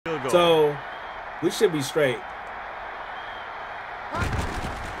So we should be straight.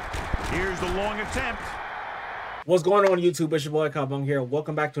 Here's the long attempt. What's going on YouTube? It's your boy Kowabunga here.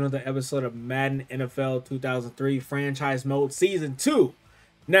 Welcome back to another episode of Madden NFL 2003 Franchise Mode Season 2.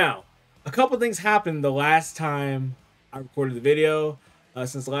 Now, a couple things happened the last time I recorded the video.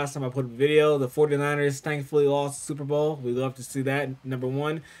 Since the last time I put a video, the 49ers thankfully lost the Super Bowl. We love to see that, number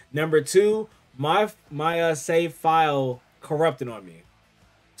one. Number two, my save file corrupted on me.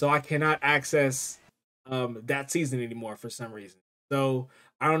 So I cannot access that season anymore for some reason. So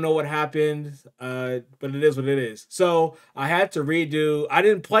I don't know what happened, but it is what it is. So I had to redo. I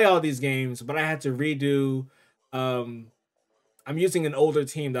didn't play all these games, but I had to redo. I'm using an older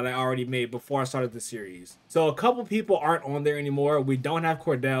team that I already made before I started the series. So a couple people aren't on there anymore. We don't have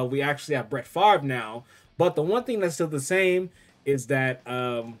Cordell. We actually have Brett Favre now. But the one thing that's still the same is that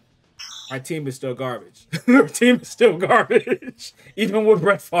our team is still garbage. Our team is still garbage. Even with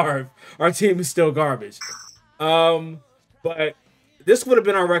Brett Favre, our team is still garbage. But this would have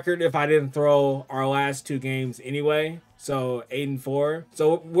been our record if I didn't throw our last two games anyway. So 8-4.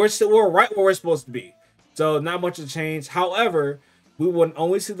 So we're right where we're supposed to be. So not much has changed. However, we would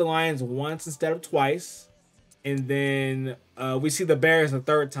only see the Lions once instead of twice. And then we see the Bears a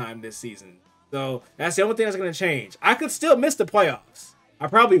third time this season. So that's the only thing that's going to change. I could still miss the playoffs. I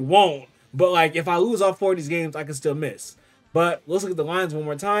probably won't. But like if I lose all 4 of these games, I can still miss. But let's look at the Lions one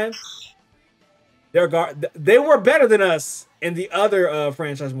more time. They were better than us in the other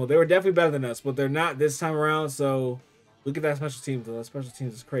franchise mode. They were definitely better than us, but they're not this time around. So look at that special teams. The special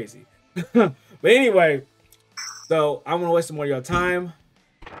teams is crazy. But anyway, so I'm gonna waste some more of your time.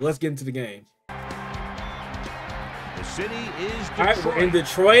 Let's get into the game. The city is Detroit. All right, we're in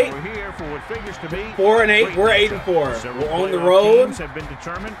Detroit. We're here for what figures to be 4-8. We're 8-4. We're on the road. Teams have been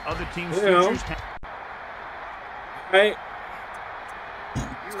determined. Other teams' you know. futures. All right.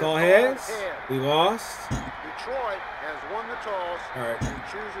 Let's call heads. We lost. Detroit has won the toss. All right. And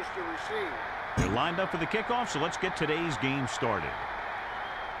chooses to receive. They're lined up for the kickoff, so let's get today's game started.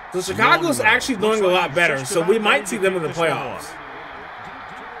 So Chicago's actually doing a lot better, so we might see them in the playoffs.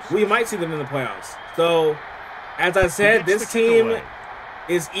 We might see them in the playoffs. So, as I said, this team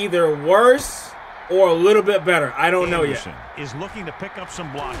is either worse or a little bit better. I don't know yet. Is looking to pick up some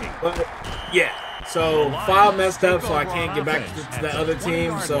blocking. But, yeah. So, file messed up, so I can't get back to the other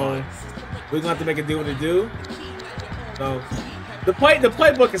team. So, we're going to have to make it do what it do. So, the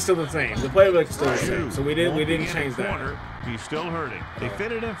playbook is still the same. The playbook is still the same. So, we didn't change that. He's still hurting. They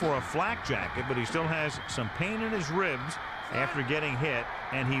fitted him for a flak jacket, but he still has some pain in his ribs after getting hit,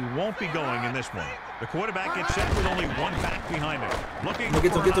 and he won't be going in this one. The quarterback gets set with only one back behind him. Looking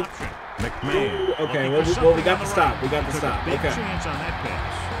for an option. McMahon. Okay, well, we got the stop. We got the stop. Big Okay. chance on that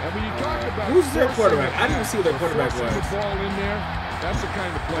pass. And when you talk about who's their quarterback? I didn't see who their quarterback was. The ball in there, that's the kind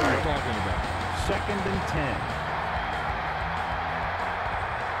of play we're talking about. 2nd and 10.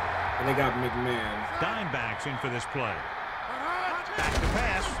 And they got McMahon. Dime backs in for this play. Back to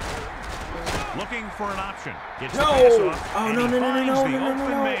pass. Looking for an option. Gets the pass off, Oh, and no. he finds the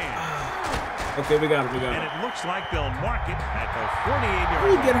open man. Okay, we got it. And it looks like they'll mark it at the 48-yard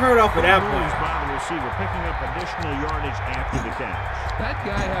line. You get hurt off of that play. By the receiver, picking up additional yardage after the catch. That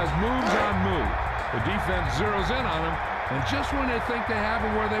guy has moves on moves. The defense zeroes in on him, and just when they think they have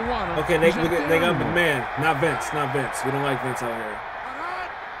him where they want him, Okay, they got McMahon, not Vince, not Vince. We don't like Vince out here.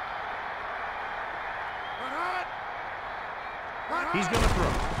 He's going to throw.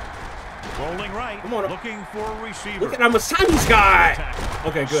 Rolling right, Come on. looking for a receiver. Look at I'm a Chinese guy.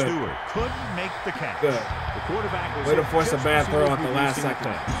 Okay, good. Stewart couldn't make the catch. Good. The quarterback was way to force a bad throw at the last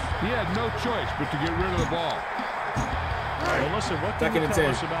second. He had no choice but to get rid of the ball. Well, listen, what can you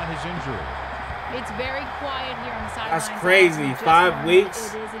tell us about his injury? It's very quiet here on the sidelines. That's crazy. 5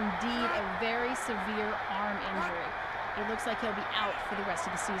 weeks. It is indeed a very severe arm injury. It looks like he'll be out for the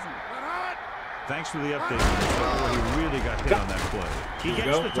rest of the season. Thanks for the update. He really got hit on that play. He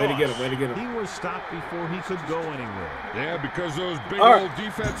gets the toss. Way to get him. Way to get him. He was stopped before he could go anywhere. Yeah, because those big All old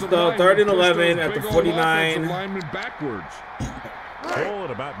defensive so 3rd and 11 at the big old 49. Linemen backwards. Ball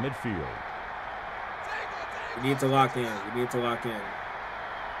at about midfield. We need to lock in. We need to lock in.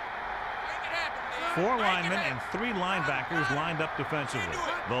 4 linemen and 3 linebackers lined up defensively.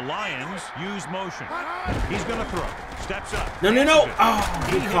 The Lions use motion. He's going to throw. Steps up. No. Oh,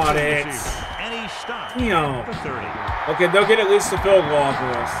 he caught it. And he stopped. Damn. At the 30. Okay, they'll get at least a field goal off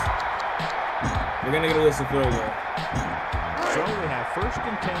of us. We're going to get at least a field goal. So they have 1st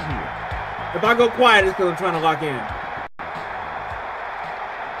and 10 here. If I go quiet, it's because I'm trying to lock in.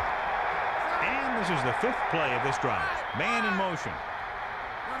 And this is the 5th play of this drive. Man in motion.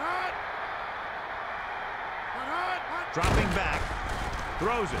 Dropping back.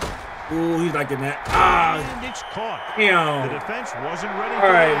 Throws it. Ooh, he's not getting that. Ah, And it's caught. damn. The defense wasn't ready All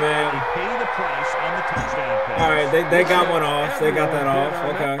for right, that. man. They pay the price on the touchdown pass. All right, they got one off. They got that off.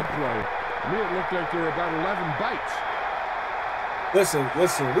 Okay. To me, it looked like there were about 11 bites. Listen.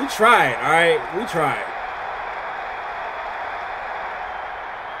 We tried. All right, we tried.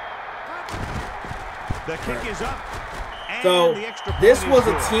 The kick is up. So this was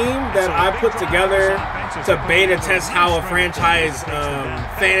a team that I put together to beta test how a franchise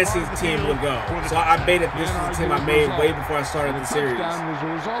fantasy team would go. So I beta this was a team I made way before I started the series.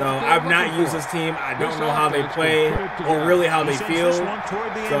 So I've not used this team. I don't know how they play or really how they feel. So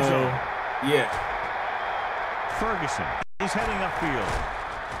yeah. Ferguson is heading upfield.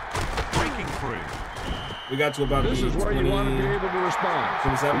 Breaking free. We got to about This is where you want to be able to respond.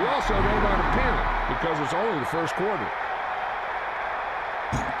 27. You also don't want to panic because it's only the first quarter.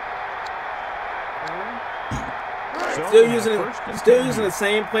 Still using the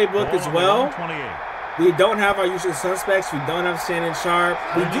same playbook as well. We don't have our usual suspects. We don't have Shannon Sharp.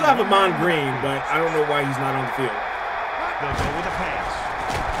 We do have Amon Green, but I don't know why he's not on the field. They'll go with a pass.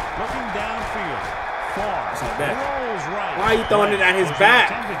 Looking downfield. Far. Rolls right. Why are you throwing it at his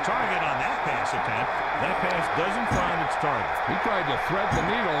back? Intended target on that pass attempt. That pass doesn't find its target. He tried to thread the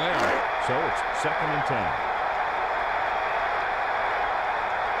needle there. So it's 2nd and 10.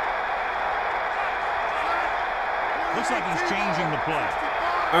 Looks like he's changing the play.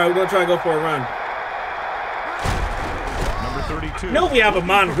 All right, we're going to try and go for a run. Number 32. No, we have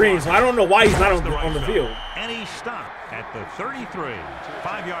Amon Green, so I don't know why he's not on the field. And he stopped at the 33.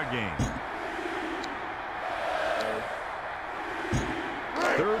 5-yard gain.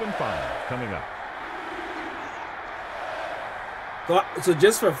 3rd and 5 coming up. So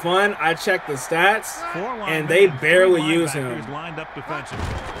just for fun, I checked the stats, and they barely use him. Lined up defensively.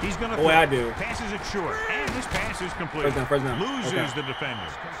 He's going to the way I do. Passes it short, and this pass is complete. First down. Loses the defender.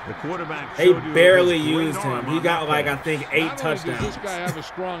 The quarterback. They barely used him. He got like I think 8 touchdowns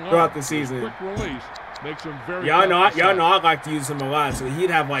throughout the season. Quick release makes him very. Y'all know I like to use him a lot, so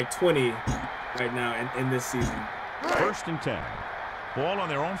he'd have like 20 right now in this season. 1st and 10. Ball on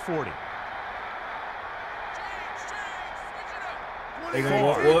their own 40. They gonna,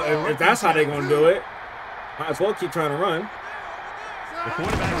 well, if that's how they're going to do it, might as well keep trying to run. The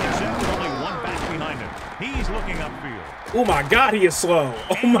quarterback is set with only one back behind him. He's looking upfield. Oh, my God, he is slow.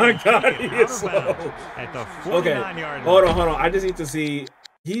 Oh, my God, he is slow. At the 49-yard line.49-yard Hold on. I just need to see.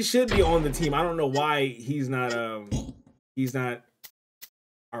 He should be on the team. I don't know why he's not our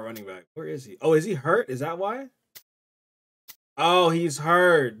running back. Where is he? Oh, is he hurt? Is that why? Oh, he's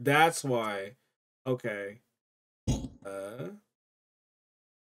hurt. That's why. Okay.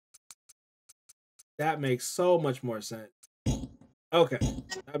 That makes so much more sense. Okay,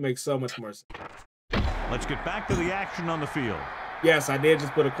 that makes so much more sense. Let's get back to the action on the field. Yes, I did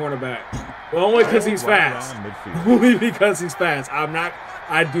just put a cornerback. Well, only because he's fast. Only because he's fast.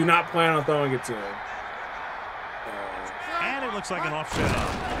 I do not plan on throwing it to him. And it looks like an offset.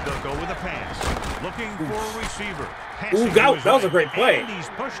 They'll go with a pass. Looking for a receiver. Ooh, that was a great play.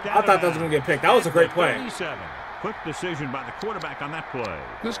 I thought that was going to get picked. That was a great play. 37. Quick decision by the quarterback on that play.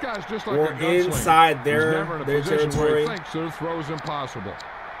 This guy's just like we're a gunslinger. Inside their territory. He thinks their throw's impossible.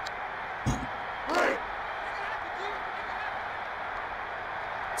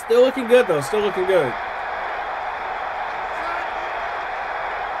 Still looking good though. Still looking good.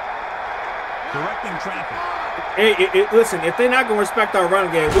 Directing traffic. Hey, listen, if they're not going to respect our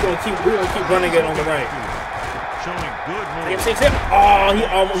run game, we're going to keep running it on the right. Showing good moves. Oh,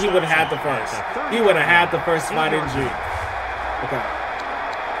 he would have had the first. He would have had the first spot in G. Okay.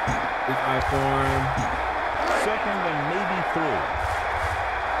 Big eye form. 2nd and maybe 3.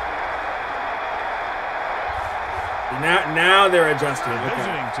 Now they're adjusting. The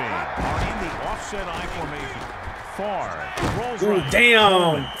visiting team are in the offset I formation. Far. Rolls Ooh, right.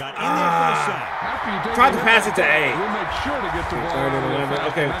 damn. Got in there for the sack. Tried to pass it to A. We'll make sure to get the ball. 3rd and 11.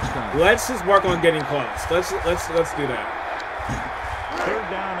 Okay, let's just work on getting close. Let's do that. 3rd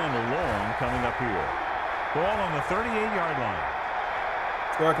down and long coming up here. Ball on the 38-yard line.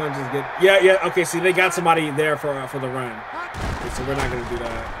 Let's work on just get. Yeah. Okay, see, they got somebody there for the run, so we're not gonna do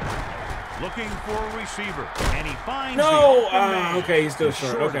that. Looking for a receiver, and he finds. No. Okay, he's still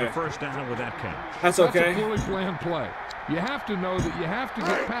short. Okay. The 1st down with that catch. That's okay. That's a poorly planned play. You have to know that you have to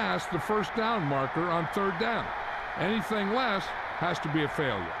get past the 1st down marker on 3rd down. Anything less has to be a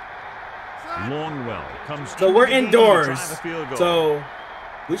failure. Longwell comes. So we're indoors, so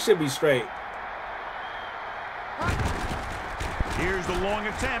we should be straight. Here's the long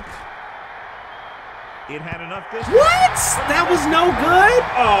attempt. It had enough distance. What? That was no good?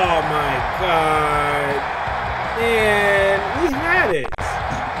 Oh my God. Man, we had it.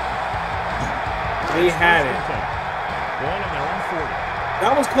 He had it. Ball on their own 40.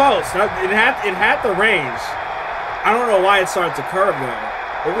 That was close. It had the range. I don't know why it started to curve though,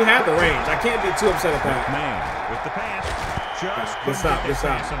 but we had the range. I can't be too upset at that. Man, with the pass, just Good stop. Good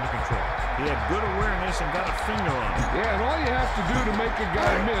stop. under control. He had good awareness and got a finger on it. Yeah, and all you have to do to make a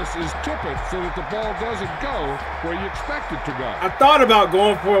guy miss is tip it so that the ball doesn't go where you expect it to go. I thought about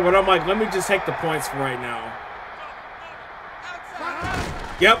going for it, but I'm like, let me just take the points for right now.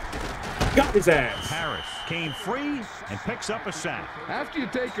 Yep. Got his ass. Harris came free and picks up a sack. After you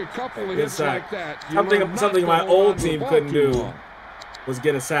take a couple of hits like that, something my old team couldn't do was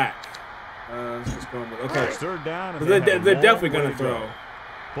get a sack. Let's just go with, okay. It's third down. And they're definitely going to throw.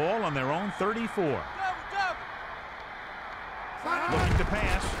 Ball on their own 34. Looking to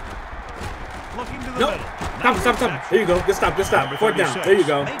pass. Looking to the middle. Stop. There you go. Good stop. Fourth down. There you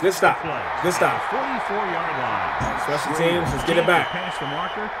go. Good stop. 44-yard line. Special teams, let's get it back. Pass the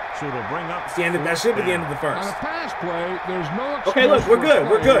marker, so it'll bring up. That should be the end of the first. On a pass play, there's no okay, look, we're good.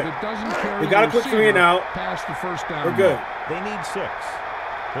 We got a quick 3 and out. Past the first down. We're good. They need 6.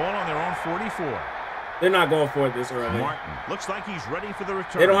 Ball on their own 44. They're not going for it this early. Martin looks like he's ready for the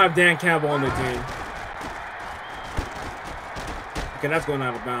return. They don't have Dan Campbell on their team. Okay, that's going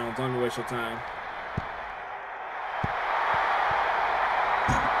out of bounds. Don't waste your time.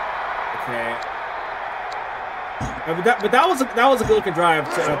 Okay. But that was a good looking drive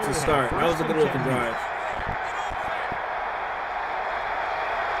to start. That was a good looking drive.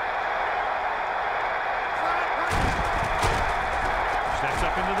 Steps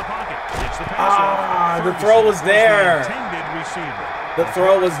up into the pocket. Gets the pass. The throw was there. The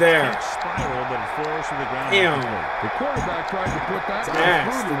throw was there. Spiral, but it falls to the ground. Damn. The quarterback tried to put that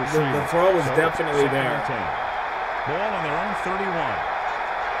ass. The throw was definitely there. Ball on their own 31.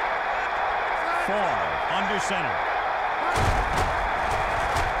 Far under center.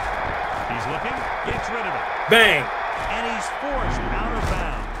 He's looking, gets rid of it. Bang. And he's forced out of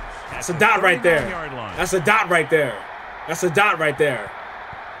bounds. That's a dot right there. That's a dot right there. That's a dot right there.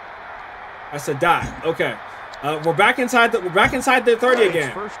 That's a dot. Okay. We're back inside the 30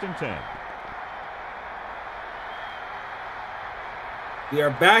 again. First and 10. We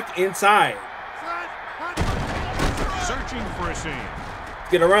are back inside. Searching for a seam.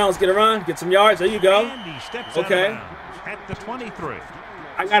 Let's get around, get some yards. There you go. And he steps okay. Out of bounds at the 23.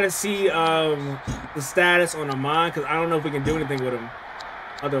 I gotta see the status on Amon because I don't know if we can do anything with him.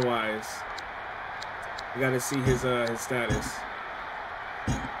 Otherwise, we gotta see his status.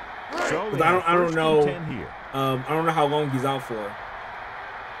 So I don't know. I don't know how long he's out for.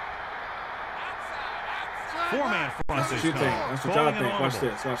 4-man front. That's what you think. That's what y'all think. Watch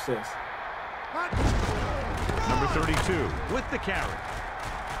this. Number 32 with the carry.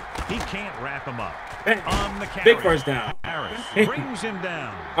 He can't wrap him up. On the carry. Big first down. Harris brings him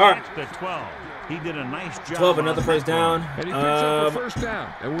down. All right. At the 12. He did a nice job. 12, another first down. And he picks up the first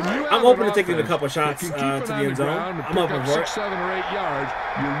down. And when you I'm open to taking a couple shots to the end zone. I'm open for it. 6, 7, or 8 yards.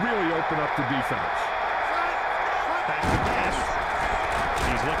 You really open up the defense. Back to pass.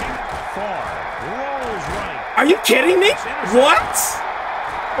 He's looking far. Rolls right. Are you kidding me? What?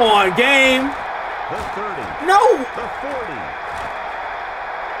 On game. The 30. No. The 40.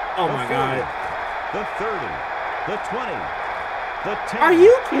 Oh my God. The 30. The 20. The 10. Are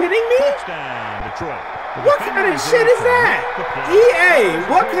you kidding me? Touchdown, Detroit. What kind of shit is that?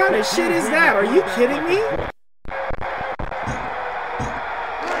 EA, what kind of shit is that? Are you kidding me?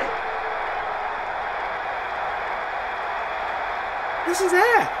 This is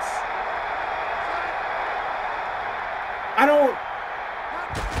ass.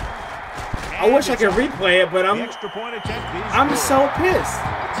 I wish I could replay it, but I'm so pissed.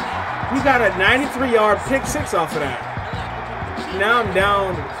 We got a 93-yard pick 6 off of that. Now I'm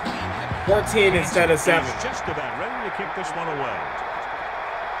down 14 instead of 7. He's just about ready to kick this one away.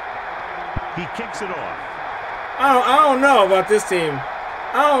 He kicks it off. I don't know about this team.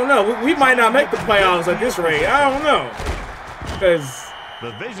 I don't know. We might not make the playoffs at this rate. I don't know. Because the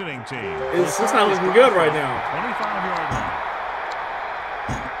visiting team. It's not looking good right now. 25-yard line.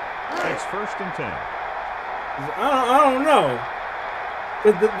 It's first and 10. I don't know.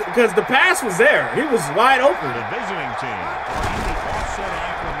 Because the pass was there. He was wide open. The visiting team. The offset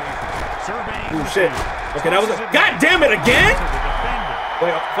acclimation. Surveying. Ooh, shit. Okay, that was it. God damn it, again?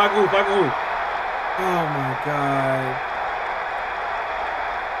 Wait, fuck who? Oh, my God.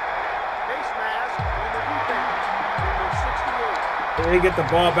 Face mask on the defense. Number 68. They get the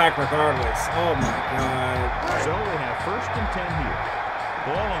ball back regardless. Oh, my God. So they have first and 10 here.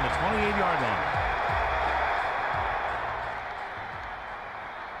 Ball on the 28-yard line.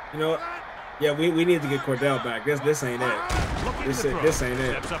 You know what? Yeah, we need to get Cordell back. This ain't it. This ain't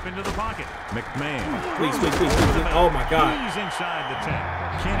it. Steps up into the pocket. McMahon. Please. Oh my God. He's inside the 10.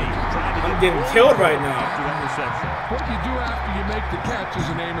 Kenny trying to I'm getting killed right now. after that reception. What you do after you make the catch is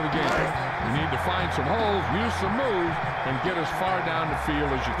the name of the game. You need to find some holes, use some moves, and get as far down the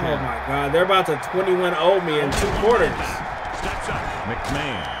field as you Oh can. my God. They're about to 21-0 me in 2 quarters. Steps up.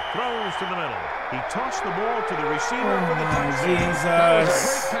 McMahon throws to the middle. He tossed the ball to the receiver for the touchdown. That was a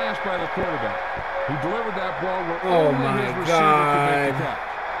Jesus. great pass by the quarterback. He delivered that ball where Oh only my his receiver could make the God. catch.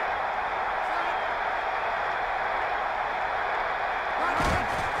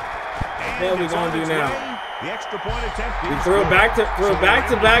 What are we gonna do now? The extra point attempt. We threw it back to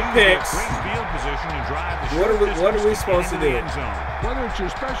back picks. Great field position and drive the What are we supposed to do? Whether it's your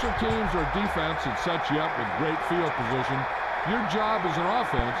special teams or defense that sets you up with great field position, your job as an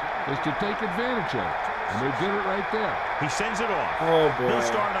offense is to take advantage of it. And they did it right there. He sends it off. Oh boy. He'll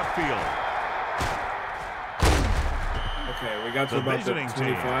start upfield. Okay, we got to The about the visiting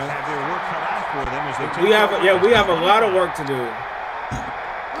team 25. have their work cut out for them as they take We have a lot of work to do.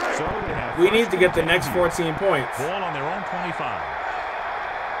 So We need to get the next 14 points. ball on their own 25.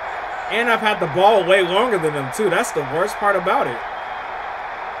 And I've had the ball way longer than them too. That's the worst part about it.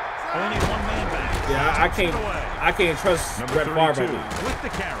 Only one man back. Yeah, I can't trust Number Brett 32 Favre right now. with the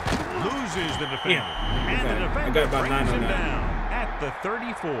carry. Loses the defender. Yeah. And Okay. the I defender got about 9 brings on him that. down at the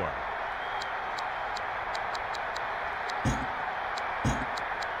 34.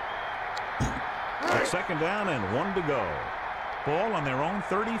 It's second down and 1 to go. Ball on their own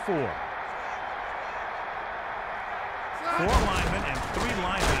 34. 4 linemen and 3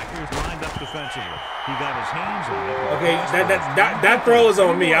 linebackers lined up defensively. He got his hands on it. Okay, that throw is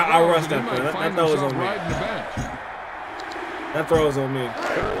on me. I rushed that play. That throw is on me. Riding the bench. That throw is on me.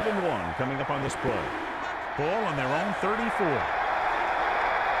 3rd and 1 coming up on this play. Ball on their own 34.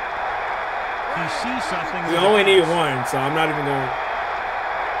 He sees something. We only need 1, so I'm not even going.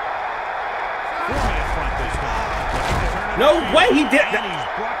 4-man front this time. No way, he did And that. he's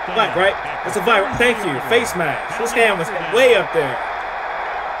brought down Flag, right? at That's the a flag. Thank 33 you. yard Face line. mask. His hand was way up there.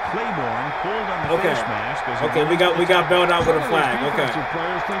 Claiborne pulled on the Okay. face mask. As he Okay, we got bailed out with a Some of flag. these Okay. defensive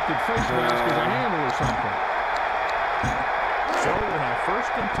players think that face mask is a handle or something. So we have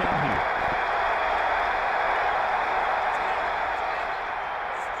 1st and 10 here.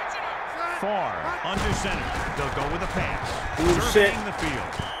 Far under center. They'll go with a pass. Ooh, shit. Surveying the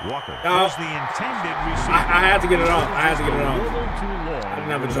field. Walker Oh. was the intended receiver. I had to get it off. I had to get it A off. little too long. I didn't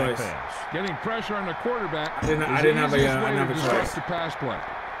have a for that choice. pass. Getting pressure on the quarterback I didn't is have the a- easiest I way didn't have to a disrupt choice. the pass play.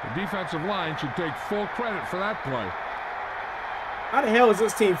 The defensive line should take full credit for that play. How the hell is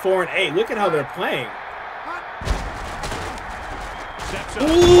this team 4-8? Look at how they're playing. Steps up, Ooh.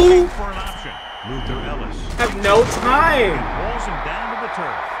 looking for an option. Luther Ellis. Have no time. Balls him down to the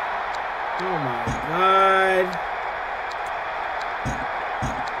turf. Oh my God.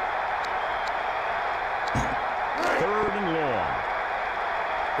 Third and long.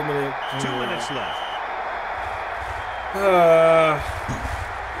 2 minutes left.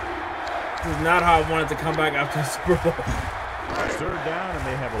 This is not how I wanted to come back after the Super Bowl. It's 3rd down, and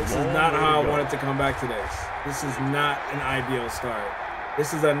they have a This long is not way how I to go. wanted to come back to this. This is not an ideal start.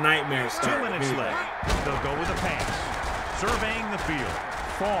 This is a nightmare 2 start. minutes left. They'll go with a pass. Surveying the field.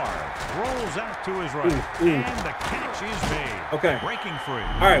 Favre rolls out to his right. Ooh, ooh. And the catch is made. Okay. Breaking free.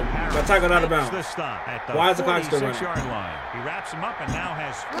 All right, Harris got tackled out of makes bounds. the stop at the Why is the clock still running? 46-yard line. He wraps him up and now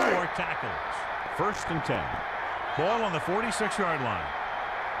has 4 tackles. 1st and 10. Ball on the 46-yard line.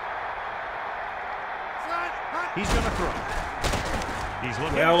 He's going to throw. He's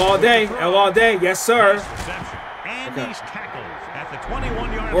looking. L all day. L all day. Yes, sir. Nice reception. And Okay. he's tackled at the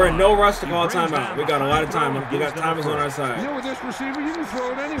 21-yard We're line. in no rush to He call brings timeout. down We got a the lot of high time. throw and We got gives them time is on our first. You side. know, with this receiver, you can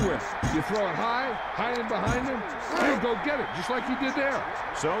throw it anywhere. You throw it high and behind him, he'll go get it, just like he did there.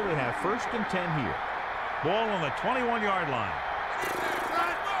 So they have 1st and 10 here. Ball on the 21-yard line.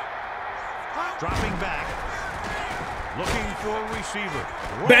 Dropping back. Looking for a receiver.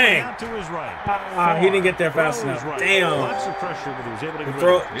 Rolling Bang! out to his right. He didn't get there fast Throws enough. right. Damn. Lots of pressure, but he was able to get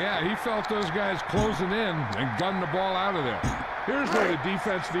Throw. rid of it. Yeah, he felt those guys closing in and gun the ball out of there. Here's where the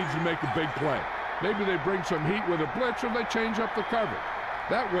defense needs to make a big play. Maybe they bring some heat with a blitz or they change up the coverage.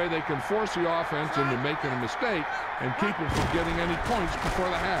 That way they can force the offense into making a mistake and keep them from getting any points before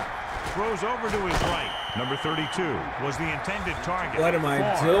the half. Throws over to his right. Number 32 was the intended target. What am I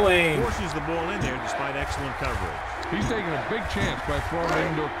Favre doing? Forces the ball in there despite excellent coverage. He's taking a big chance by throwing it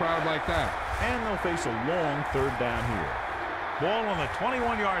into a crowd like that. And they'll face a long 3rd down here. Ball on the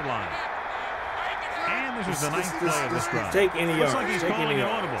 21-yard line. And this is the ninth play of this drive. Take any Looks yards. like he's Take calling any an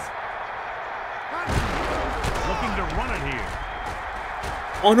yards. audible. Looking to run it here.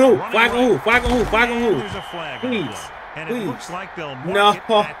 Oh no! Flag on who? Flag on who? Flag on who? There's a flag. Please. And Please. it looks like they'll No. mark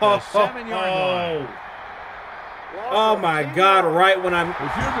it at the 7-yard line. Oh my God! Right when I'm. If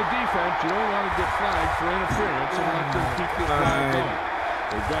you're the defense, you don't want to get flagged for interference and let them keep this drive going.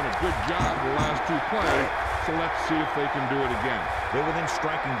 They've done a good job the last 2 plays, so let's see if they can do it again. They're within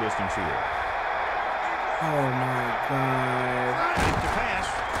striking distance here. Oh my God! Back to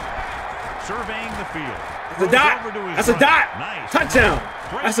pass. Surveying the field. That's a dot. That's a dot. Nice. Touchdown.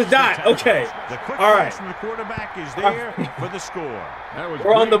 That's a dot. Okay. The quick All right. pass from the quarterback is there for the score. That was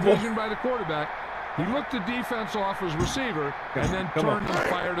We're on the great ball. vision by the quarterback. He looked the defense off his receiver and then turned and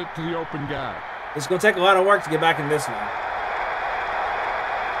fired it to the open guy. It's going to take a lot of work to get back in this one.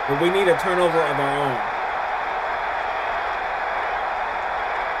 But we need a turnover of our own.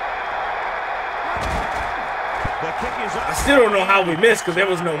 The kick is up. I still don't know how we missed because there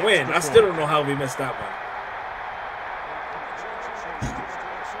was no win. I still don't know how we missed that one.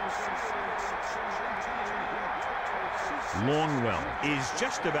 Longwell is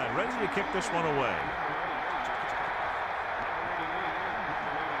just about ready to kick this one away.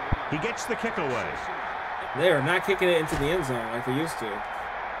 He gets the kick away. They are not kicking it into the end zone like they used to.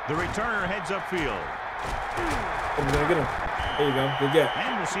 The returner heads upfield. We're going to get him. There you go. Good get.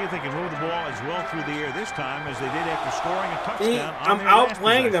 And we'll see if they can move the ball as well through the air this time as they did after scoring a See, touchdown. I'm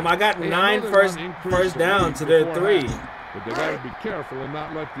outplaying them. I got 9 first down to their 3. But they got to be careful and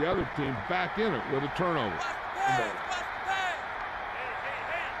not let the other team back in it with a turnover.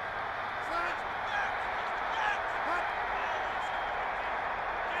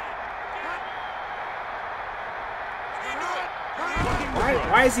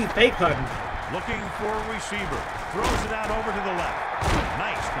 Why is he fake hunting? Looking for a receiver. Throws it out over to the left.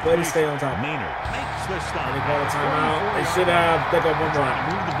 Nice. Way to stay on top. Maynard makes the stop. They call a timeout. They should have picked up one more.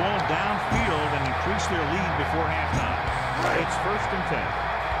 Move the ball downfield and increase their lead before halftime. It's 1st and 10.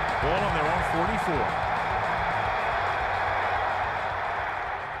 Ball on their own 44.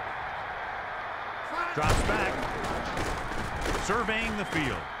 Drops back. Surveying the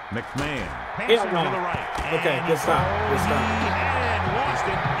field. McMahon passing to the right. Okay, good stop. Good stop. He had lost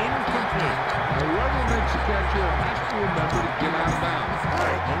it incomplete. Whoever makes the catch here has to remember to get out of bounds.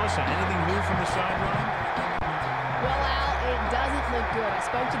 Melissa, anything new from the sideline? Well, Al, it doesn't look good. I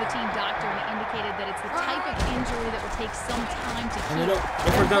spoke to the team doctor and he indicated that it's the type of injury that will take some time to heal. No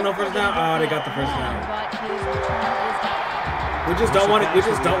first down. Oh, they got the first down. But his return is down. We just don't want to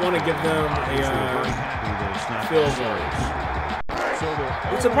give them a field goal.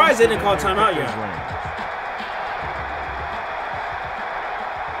 I'm surprised they didn't call timeout yet.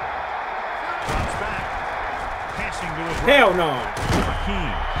 Hell no.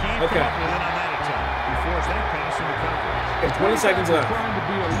 Okay. Okay, 20 seconds left. Trying to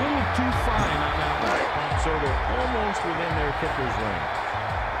be a little too fine on that one. So they're almost within their kicker's range.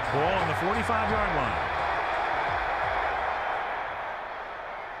 Ball on the 45-yard line.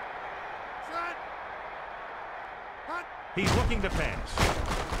 He's looking to pass.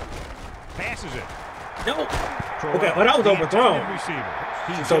 Passes it. No. Okay, well, that was overthrown.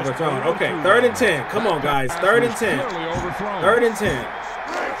 It's overthrown. Okay, 3rd and 10. Come on, guys. 3rd and 10. 3rd and 10.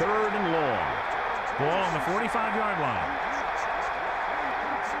 3rd and long. Ball on the 45-yard line.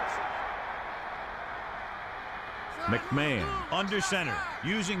 McMahon under center,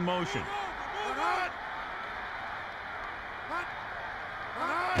 using motion.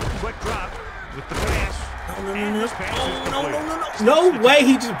 Quick drop with the pass. No way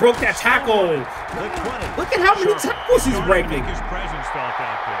he just broke that tackle. Look at how many tackles he's breaking. His presence felt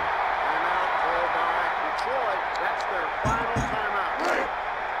out there. Timeout called by Detroit. That's their final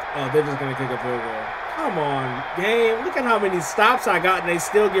timeout. Oh, they're just going to kick a field goal. Come on, game. Look at how many stops I got, and they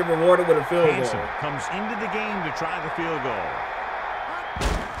still get rewarded with a field Hansen goal. comes into the game to try the field goal.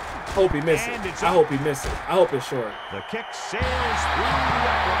 Hope he misses it. I hope he misses it. I hope it's short. The kick sails through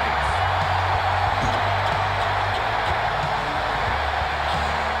the uprights.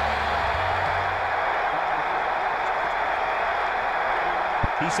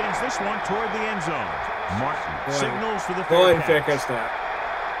 He sends this one toward the end zone. Martin signals for the Go ahead and fair fair catch that.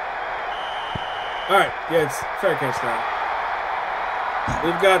 All right, yeah, it's fair catch that.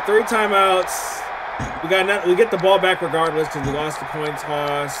 We've got 3 timeouts. We get the ball back regardless because we lost the coin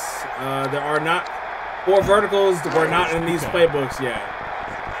toss. There are not 4 verticals. We're not in these playbooks yet,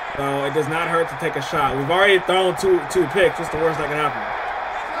 so it does not hurt to take a shot. We've already thrown two picks. What's the worst that can happen?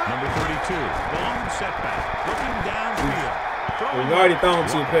 Number 32, long setback, looking downfield. We've already thrown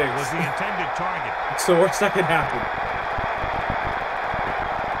 2 picks. Was the intended target. It's the worst that can happen.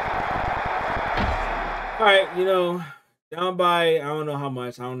 All right, you know, down by I don't know how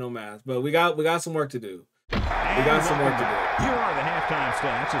much, I don't know math, but we got some work to do. We got some work to do. Here are the halftime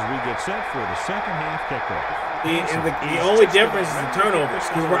stats as we get set for the second half kickoff. The only difference is the turnovers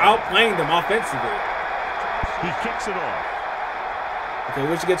because we're outplaying them offensively. He kicks it off. Okay,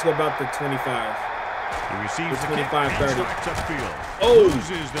 we should get to about the 25. He receives the 25-30. Upfield. Oh,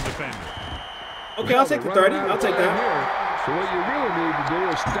 loses the defender. Okay, I'll take the 30. I'll take that. So what you really need to do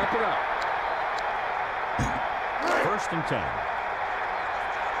is step it up. 1st and 10.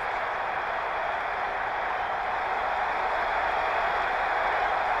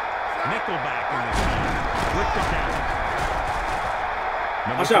 Nickelback in this game. With the count.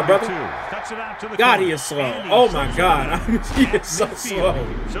 Watch out, brother. Cuts it out to the God, corner. he is slow. Oh my God, he is so slow.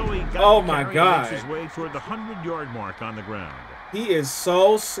 So he got Oh the my carry and God, makes his way toward the 100-yard mark on the ground. he is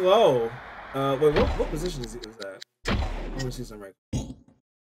so slow. Wait, what position is that? I want to see something right.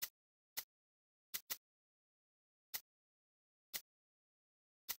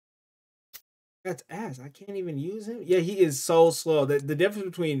 That's ass. I can't even use him. Yeah, he is so slow. The difference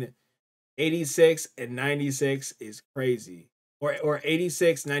between 86 and 96 is crazy. Or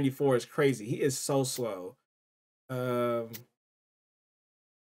 86, 94 is crazy. He is so slow. I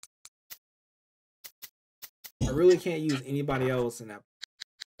really can't use anybody else in that.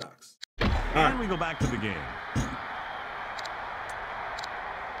 Sucks. And we go back to the game.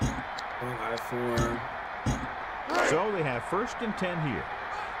 So they have 1st and 10 here.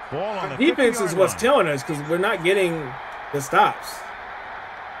 Ball on the defense is what's line. killing us because we're not getting the stops.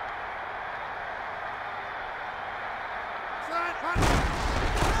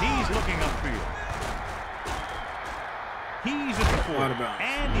 He's looking upfield. He's at the 40,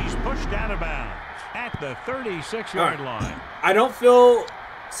 and he's pushed out of bounds at the 36-yard line. I don't feel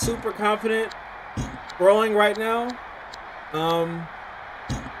super confident throwing right now.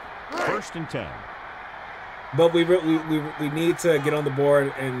 1st and 10. But we need to get on the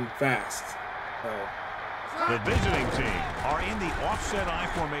board and fast. So. The visiting team are in the offset I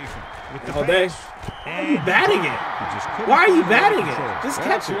formation with the All day. Why are you batting it? Why are you batting it? Just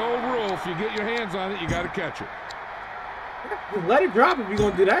catch it. That's the old rule. If you get your hands on it, you got to catch it. Let it drop if you're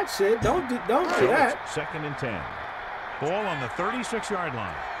gonna do that shit. Don't do that. 2nd and 10. Ball on the 36-yard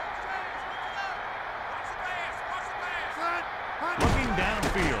line. Looking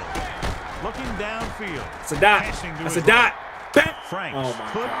downfield. Looking downfield. It's a dot. That's a dot. Franks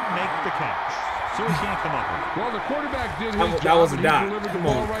couldn't make the catch, so he can't come up with it. Well, the quarterback did his job. That was a and dot. he delivered the Come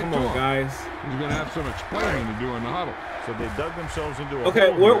ball on, right come to on, him. guys. He's going to have some explaining to do in the huddle. So they dug themselves into a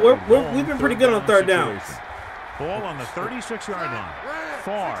Okay, hole. we've been pretty good on third downs. Ball on the 36-yard line.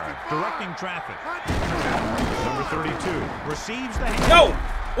 Far, directing traffic. Number 32 receives the hand.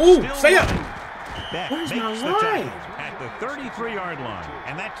 Yo! Ooh, Still stay up. Beck Where's makes my the line? tackle at the 33-yard line,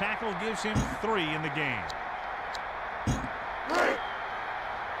 and that tackle gives him 3 in the game.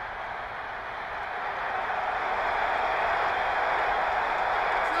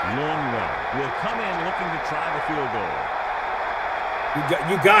 Longwell will come in looking to try the field goal.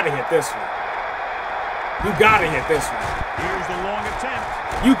 You gotta hit this one. You gotta hit this one. Here's the long attempt.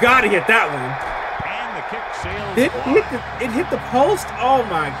 You gotta hit that one. And the kick sails It hit the post? Oh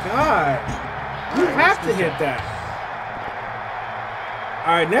my God. You have to hit that.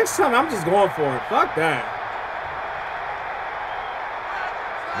 All right, next time I'm just going for it. Fuck that.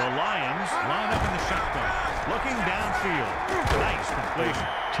 The Lions line up in the shotgun. Looking downfield. Nice completion.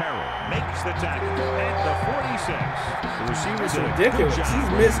 Terrell makes the tackle at the 46. The receiver That's did a good ridiculous. job He's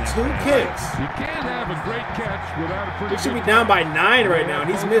running missed that 2 pass. kicks. You can't have a great catch without a pretty We should good be down by catch. 9 right now, and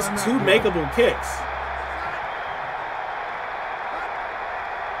he's missed 2 makeable kicks.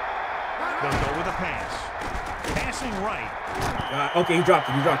 They'll go with a pass. Passing right. Okay, he dropped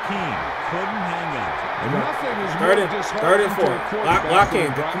it. He dropped it. Keane couldn't hang on. And nothing is Third more and disheartening 4. to a quarterback Lock than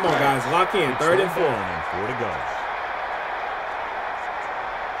in. a drop Come on, pass. guys. Lock in. 3rd and 4. And 4 to go.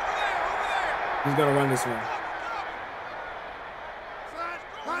 He's gonna run this one.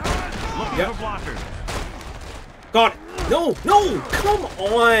 Looking for blockers. Got it. No, come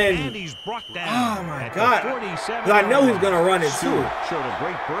on. And he's brought down. Oh my at God. the 47. Because I know he's gonna run it too. Stewart showed a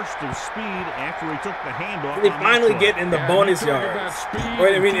great burst of speed after he took the handoff. We on that finally throw. get in the bonus you talk yards. about speed Or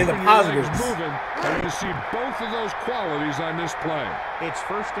I and mean in the keeping your legs positives. moving, and you see both of those qualities on this play. It's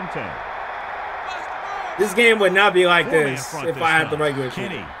 1st and 10. This game would not be like Four-man this front if this I had the time. regular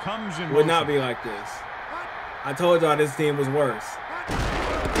Kenny team. comes in It would not motion. be like this. I told y'all this team was worse.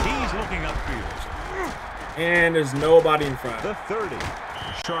 He's looking upfield. And there's nobody in front. The 30.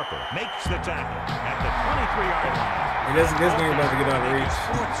 Sharper makes the tackle at the 23-yard line. And this game about to get out of reach.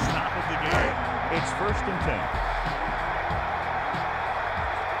 4th stop of the game. It's 1st and 10.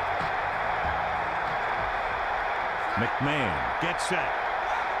 McMahon gets set.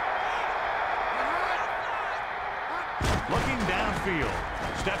 field.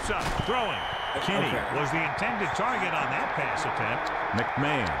 Steps up, throwing. Kinney was the intended target on that pass attempt.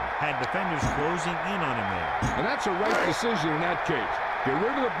 McMahon had defenders closing in on him there. And that's a right decision in that case. Get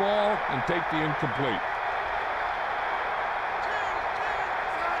rid of the ball and take the incomplete.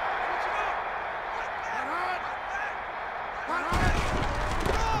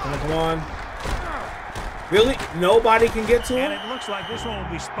 Come on. Really? Nobody can get to him? And it looks like this one will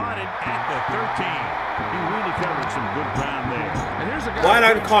be spotted at the 13. He really covered some good ground there. And here's a guy. Why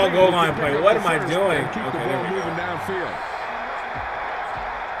did I call goal line play? What am I doing? Keep the ball moving downfield.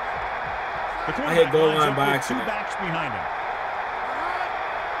 I hit goal line by accident. Two backs behind him.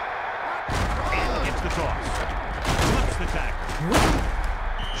 And gets the toss. Flips the tackle.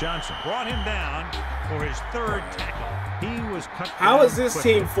 Johnson brought him down for his third tackle. He was cut. How is this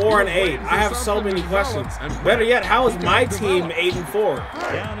team 4-8? I have so many questions. Better yet, how is my team 8-4?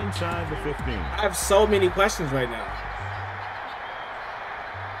 Down inside the 15. I have so many questions right now.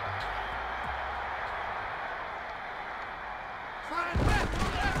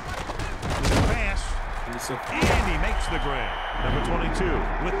 Pass. And he makes the grab. Number 22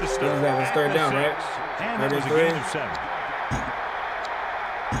 with the stop. That was third down, right? And that was a gain of 7.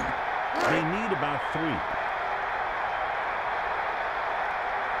 They need about 3.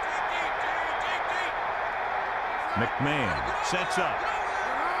 McMahon sets up.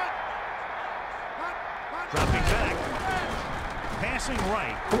 Dropping back. Passing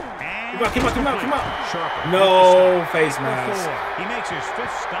right. And come out. Sharper. No face mask. He makes his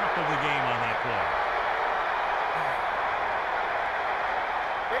 5th stop of the game on that play.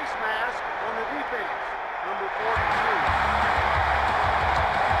 Face mask on the defense. Number 42.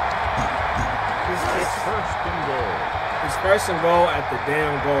 It's first and goal. It's first and goal at the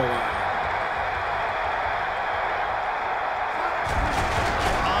damn goal line.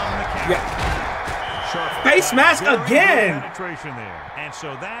 Yeah. Face mask again. Penetration there. And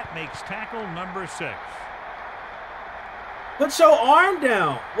so that makes tackle number 6. Put your arm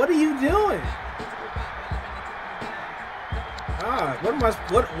down. What are you doing? God,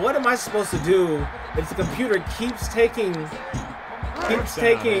 what am I supposed to do if the computer keeps taking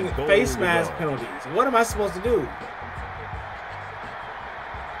face mask penalties? What am I supposed to do?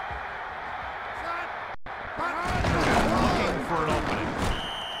 Looking for an opening.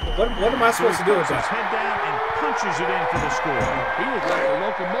 What am I supposed to do with that? Head down and punches it in for the score. He was like a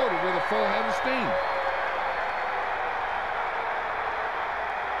locomotive with a full head of steam.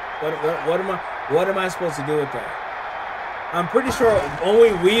 What am I supposed to do with that? I'm pretty sure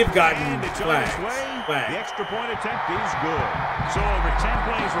only we've gotten flags. The extra point attempt is good. So over 10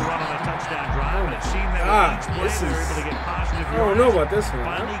 plays were run on a touchdown drive, and it seemed that each play they were able to get positive yards. I don't know about this one.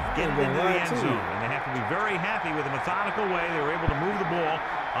 Finally getting into the end zone, and they have to be very happy with the methodical way they were able to move the ball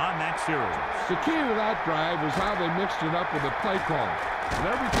on that series. The key to that drive was how they mixed it up with the play calling.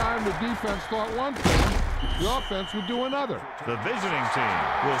 And every time the defense thought one thing, the offense would do another. The visiting team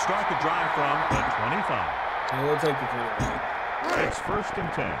will start the drive from the 25. And we'll take the 25. It's first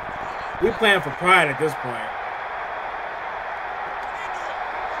and 10. We playing for pride at this point.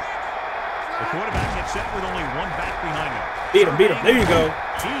 The quarterback gets set with only one back behind him. Beat him. There you go.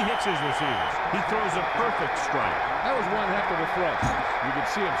 He hits his receiver. He throws a perfect strike. That was one heck of a throw. You could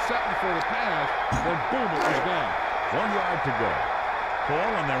see him setting for the pass, then boom, it was gone. 1 yard to go.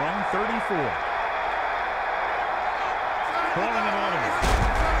 Ball on their own 34. Calling an audible.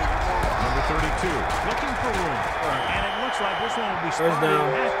 Number 32, looking for room. And it looks like this one will be spotted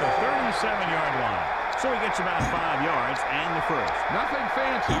at the 37-yard line. So he gets about 5 yards and the first. Nothing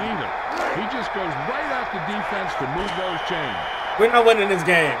fancy either. He just goes right at the defense to move those chains. We're not winning this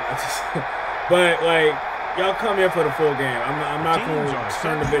game. But, like, y'all come here for the full game. I'm not going to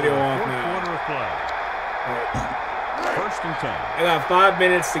turn the video off now. Quarter of play. First and 10. I got 5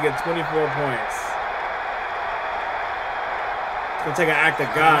 minutes to get 24 points. It's going to take an act of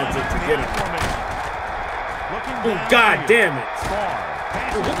God to get it. Oh, God damn it.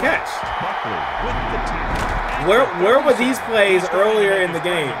 Good catch. Where were these plays earlier in the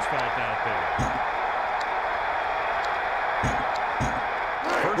game?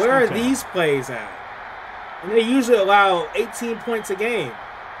 Where are these plays at? And they usually allow 18 points a game.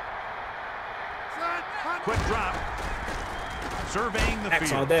 Quick drop. Surveying the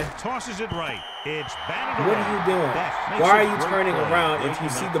field. Tosses it right. It's batted away. What are you doing? Why are you turning around if you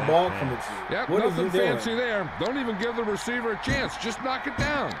see the ball coming to you? Yep, what nothing are you doing? fancy there. Don't even give the receiver a chance. Just knock it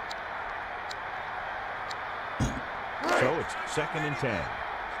down. So it's second and 10.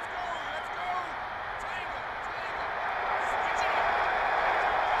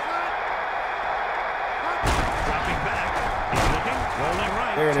 Dropping back. He's looking. Rolling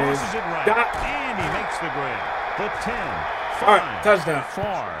right. There it is. Tosses it right. And he makes the grab. The 10. All right, touchdown.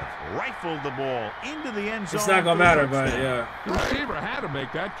 Favre rifled the ball into the end zone. It's not gonna matter, but yeah. The receiver had to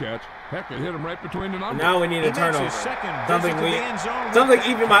make that catch. Heck, it hit him right between the numbers. Now we need a turnover. Something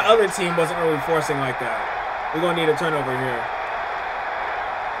even my other team wasn't really forcing like that. We're gonna need a turnover here.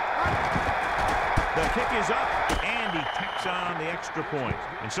 The kick is up, and he tacks on the extra point.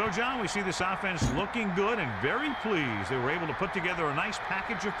 And so, John, we see this offense looking good and very pleased. They were able to put together a nice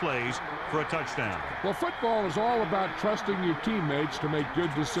package of plays for a touchdown. Well, football is all about trusting your teammates to make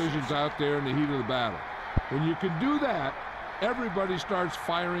good decisions out there in the heat of the battle. When you can do that, everybody starts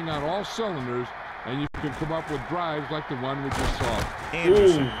firing on all cylinders, and you can come up with drives like the one we just saw.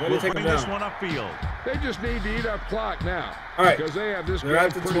 Anderson will bring this one upfield. They just need to eat up clock now. All right. Because they have this They're game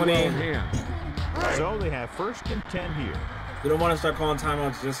at the pretty 20. well in hand. So they have 1st and 10 here. We don't want to start calling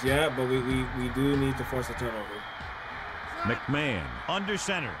timeouts just yet, but we do need to force a turnover. McMahon under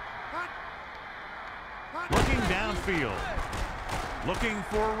center. Looking downfield. Looking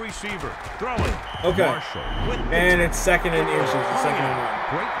for a receiver. Throwing. Okay. Marshall with And it's 2nd and inches. Second and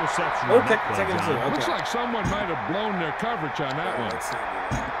 1. Great reception. Okay, 2nd and 2. Okay. Looks like someone might have blown their coverage on that one. Let's not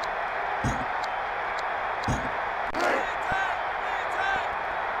do that.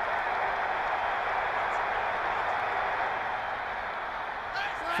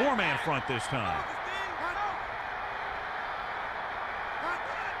 Four-man front this time.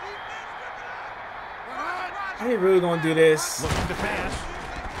 Are they really gonna do this? Looking to pass.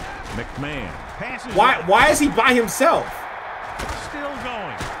 McMahon passes. Why is he by himself? Still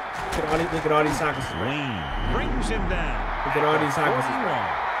going. Look at all these tackles. Wayne brings him down. Look at all these tackles.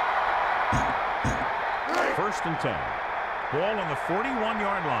 1st and 10. Ball on the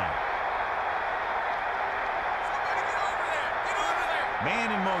 41-yard line.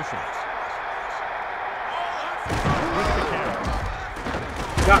 Man in motion. With the carry.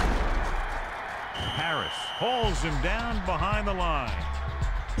 Got Harris holds him down behind the line.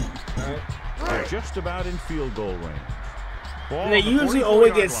 right. They're just about in field goal range. Ball And they on the usually 44 only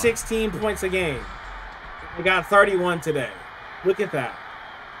yard get line. 16 points a game. They got 31 today. Look at that.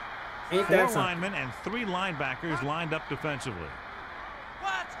 Ain't 4 that something? linemen and 3 linebackers lined up defensively.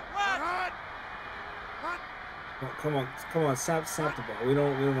 Oh, come on, stop the ball. We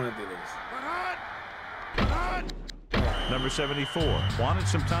don't want to do this. Number 74 wanted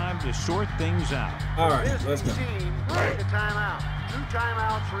some time to sort things out. All right, This let's go. team take a timeout. 2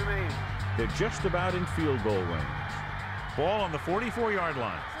 timeouts remain. They're just about in field goal range. Ball on the 44-yard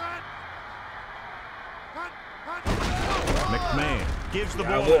line. McMahon gives the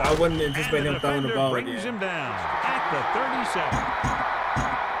ball. I wouldn't anticipate him throwing the ball brings again. him down at the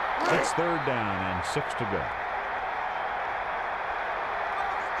 37. It's 3rd down and 6 to go.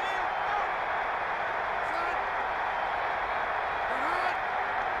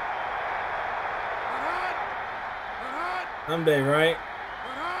 Someday, right?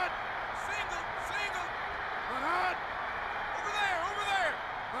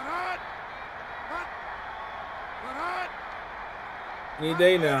 Any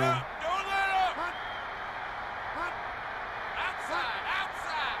day now.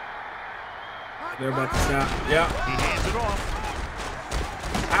 They're about to stop. Yeah. He hands it off.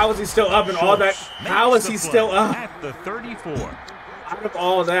 How is he still up and all that? How is he still up? At the 34. Out of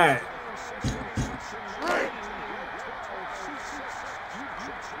all that.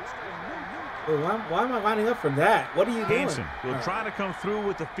 Why am I lining up for that? What are you doing? Hansen will try to come through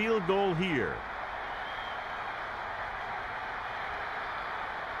with the field goal here.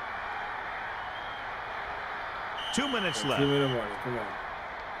 Two minutes left. 2 minute warning. Come on.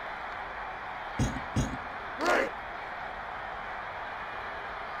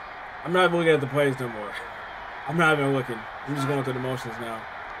 I'm not even looking at the plays no more. I'm not even looking. I'm just going through the motions now.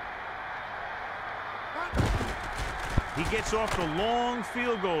 He gets off the long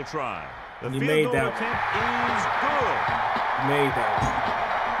field goal try. The You field made goal that attempt is good. Made that.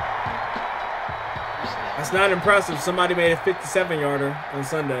 That's not impressive. Somebody made a 57-yarder on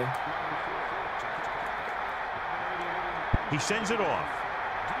Sunday. He sends it off.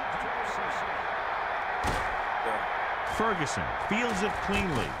 Ferguson fields it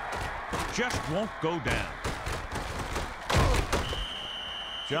cleanly. Just won't go down.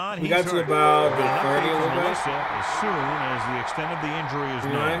 John, He got to hurt. about the An 30 a update little from bit. Melissa as soon as the extent of the injury is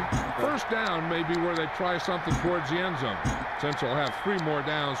known. 9. 1st down may be where they try something towards the end zone, since they'll have 3 more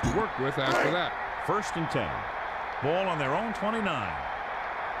downs to work with after that. 1st and 10. Ball on their own 29.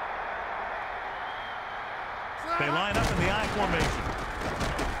 They line up in the I formation.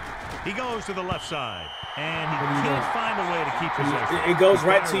 He goes to the left side, and he can't find a way to keep possession. It goes He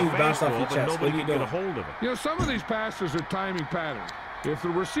right fired to you, a bounce off fastball, your but chest. nobody What are you could get doing? a hold of it. You know, some of these passes are timing patterns. If the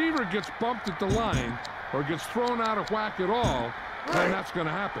receiver gets bumped at the line or gets thrown out of whack at all, then that's going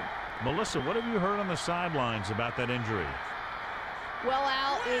to happen. Melissa, what have you heard on the sidelines about that injury? Well,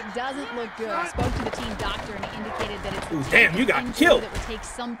 Al, it doesn't look good. I spoke to the team doctor, and he indicated that it's the damn, you got injury killed. that will take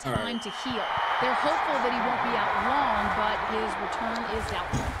some time to heal. They're hopeful that he won't be out long, but his return is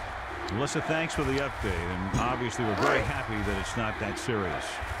doubtful. Melissa, thanks for the update, and obviously we're very happy that it's not that serious.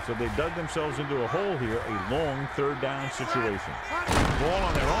 So they dug themselves into a hole here, a long third down situation. Ball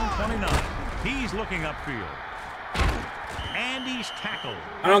on their own 29. He's looking upfield. And he's tackled.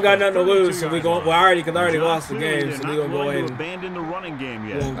 I don't got nothing to lose, so we go. Well, I already lost the game, so we gonna go ahead and abandon the running game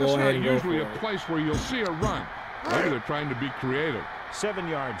yet. That's not usually a place where you'll see a run. Maybe they're trying to be creative. 7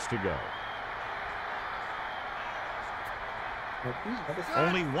 yards to go.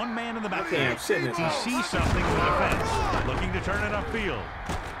 Only one man in the backfield. He sees something in the defense, looking to turn it upfield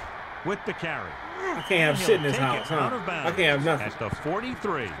with the carry. I can't have shit in this house, huh? I can't have nothing. At the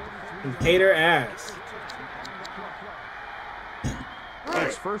 43. Hater ass.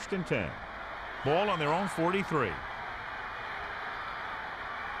 It's 1st and 10. Ball on their own 43.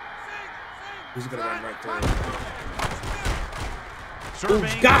 He's gonna run right through. Ooh,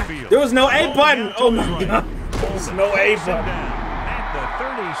 God, there was no A button. Oh my God, there's no A button. At the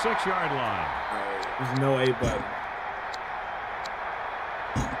 36-yard line. There's no A button.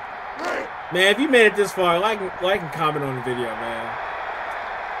 Man, if you made it this far, like and comment on the video, man.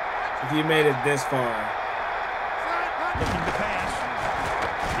 If you made it this far. Looking to pass.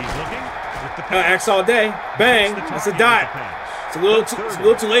 He's looking with the pass. X all day. Bang. That's a dot. It's a little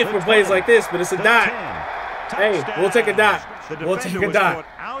too late for plays like this, but it's a dot. Hey, we'll take a dot. We'll take a dot.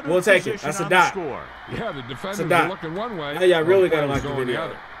 We'll take it. That's a dot. Yeah, the defenders are looking one way. Hey, I really gotta like the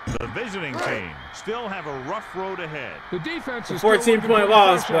video. The visiting team still have a rough road ahead. The defense is 14-point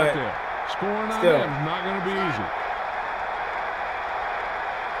loss, but scoring on still. them is not going to be easy.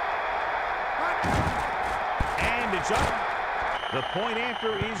 And it's up. The point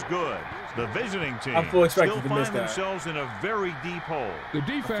after is good. The visiting team I fully expected still to miss find that. themselves in a very deep hole. The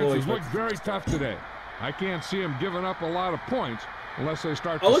defense has looked very tough today. I can't see them giving up a lot of points unless they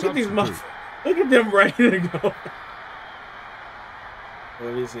start to look at these muff. Look at them ready to go.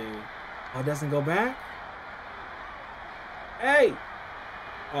 Let me see. Oh, it doesn't go back? Hey!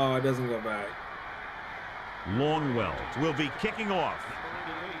 Oh, it doesn't go back. Longwell will be kicking off.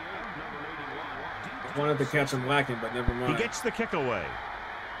 I wanted to catch him lacking, but never mind. He gets the kick away.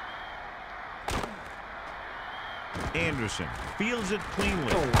 Anderson fields it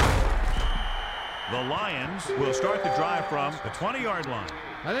cleanly. The Lions will start the drive from the 20-yard line.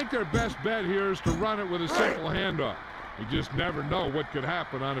 I think their best bet here is to run it with a simple handoff. You just never know what could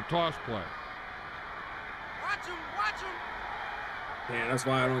happen on a toss play. Watch him. Man, that's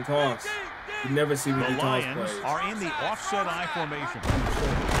why I don't toss. You never see me do toss Lions plays. are in the offset I formation.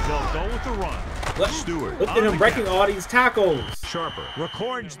 They'll go with the run. Stewart. Look at him breaking all these tackles. Sharper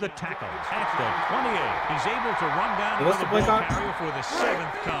records the tackle at the 28. He's able to run down What's the play call? carrier for the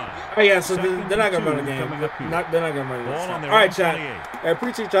 7th time. Oh yeah, so they're not gonna run the game. They're not gonna run this time. All right, chat. I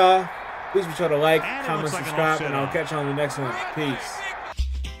appreciate y'all. Please be sure to like, comment, subscribe, and I'll catch you on the next one. Peace.